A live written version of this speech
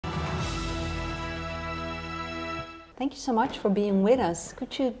Thank you so much for being with us.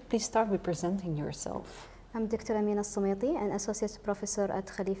 Could you please start with presenting yourself? I'm Dr. Ameena Al Sumaiti, an associate professor at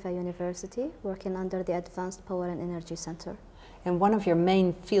Khalifa University, working under the Advanced Power and Energy Center. And one of your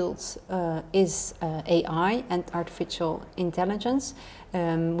main fields is AI and artificial intelligence.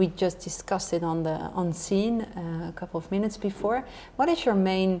 We just discussed it on scene a couple of minutes before. What is your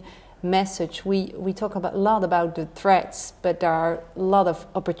main message? We talk a lot about the threats, but there are a lot of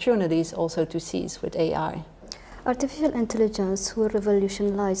opportunities also to seize with AI. Artificial intelligence will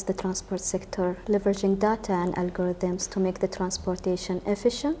revolutionize the transport sector, leveraging data and algorithms to make the transportation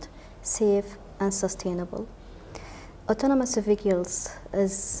efficient, safe, and sustainable. Autonomous vehicles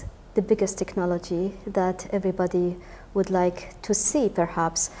is the biggest technology that everybody would like to see,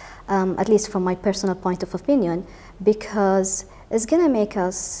 perhaps, at least from my personal point of opinion, because it's going to make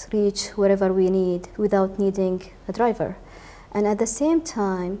us reach wherever we need without needing a driver. And at the same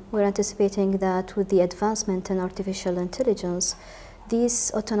time, we're anticipating that with the advancement in artificial intelligence,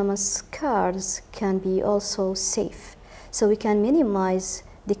 these autonomous cars can be also safe. So we can minimize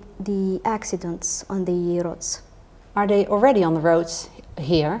the accidents on the roads. Are they already on the roads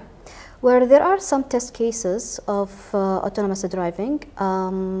here? Where there are some test cases of autonomous driving.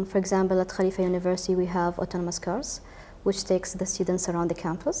 For example, at Khalifa University, we have autonomous cars, which takes the students around the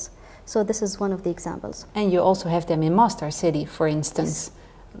campus. So this is one of the examples. And you also have them in Master City, for instance.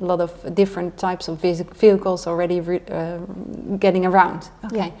 Yes. A lot of different types of vehicles already getting around.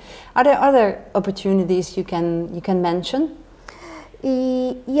 Okay. Yeah. Are there other opportunities you can mention?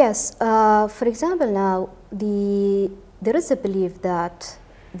 Yes. For example, now there is a belief that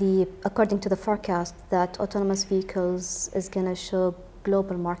according to the forecast that autonomous vehicles is going to show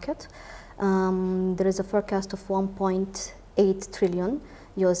global market. There is a forecast of 1.8 trillion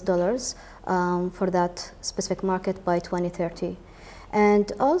US dollars for that specific market by 2030. And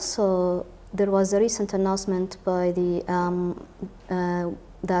also there was a recent announcement by the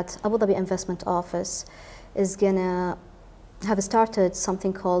that Abu Dhabi Investment Office is gonna have started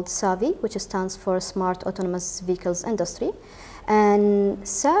something called SAVI, which stands for Smart Autonomous Vehicles Industry. And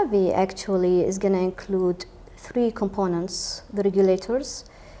SAVI actually is gonna include 3 components: the regulators,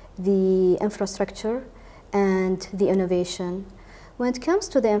 the infrastructure, and the innovation. When it comes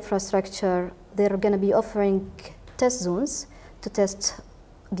to the infrastructure, they're going to be offering test zones to test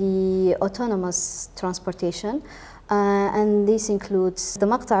the autonomous transportation, and this includes the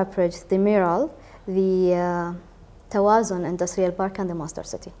Maqta Bridge, the Émirats, the Tawazun Industrial Park, and the Master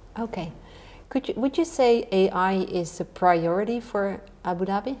City. Okay. Would you say AI is a priority for Abu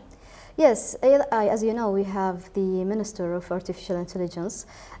Dhabi? Yes, AI, as you know, we have the Minister of Artificial Intelligence,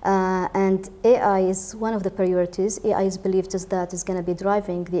 and AI is one of the priorities. AI is believed as that is going to be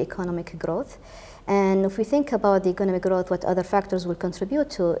driving the economic growth. And if we think about the economic growth, what other factors will contribute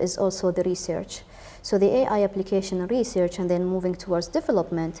to is also the research. So the AI application and research and then moving towards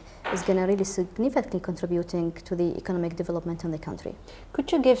development is going to really significantly contributing to the economic development in the country.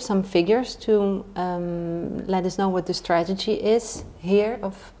 Could you give some figures to let us know what the strategy is here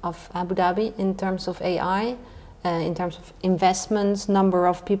of Abu Dhabi in terms of AI, in terms of investments, number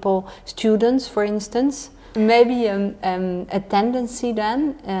of people, students, for instance? Maybe a tendency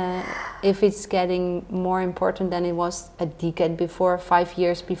then, if it's getting more important than it was a decade before, 5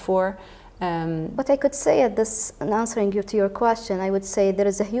 years before. What I could say at this, in answering to your question, I would say there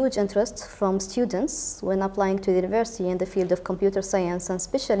is a huge interest from students when applying to the university in the field of computer science, and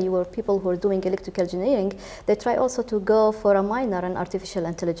especially where people who are doing electrical engineering, they try also to go for a minor in artificial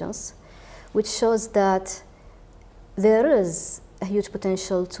intelligence, which shows that there is a huge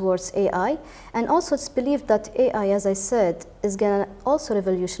potential towards AI. And also it's believed that AI, as I said, is going to also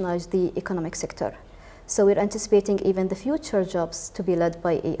revolutionize the economic sector. So we're anticipating even the future jobs to be led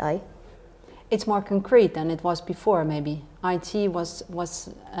by AI. It's more concrete than it was before, maybe. IT was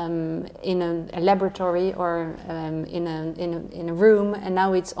in a laboratory or in a room, and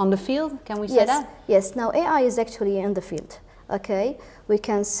now it's on the field. Can we say that? Yes. Now AI is actually in the field. Okay, we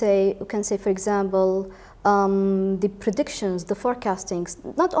can say, for example, the predictions, the forecastings,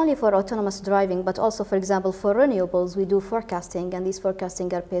 not only for autonomous driving, but also, for example, for renewables, we do forecasting, and these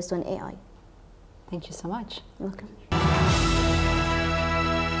forecasting are based on AI. Thank you so much. Welcome.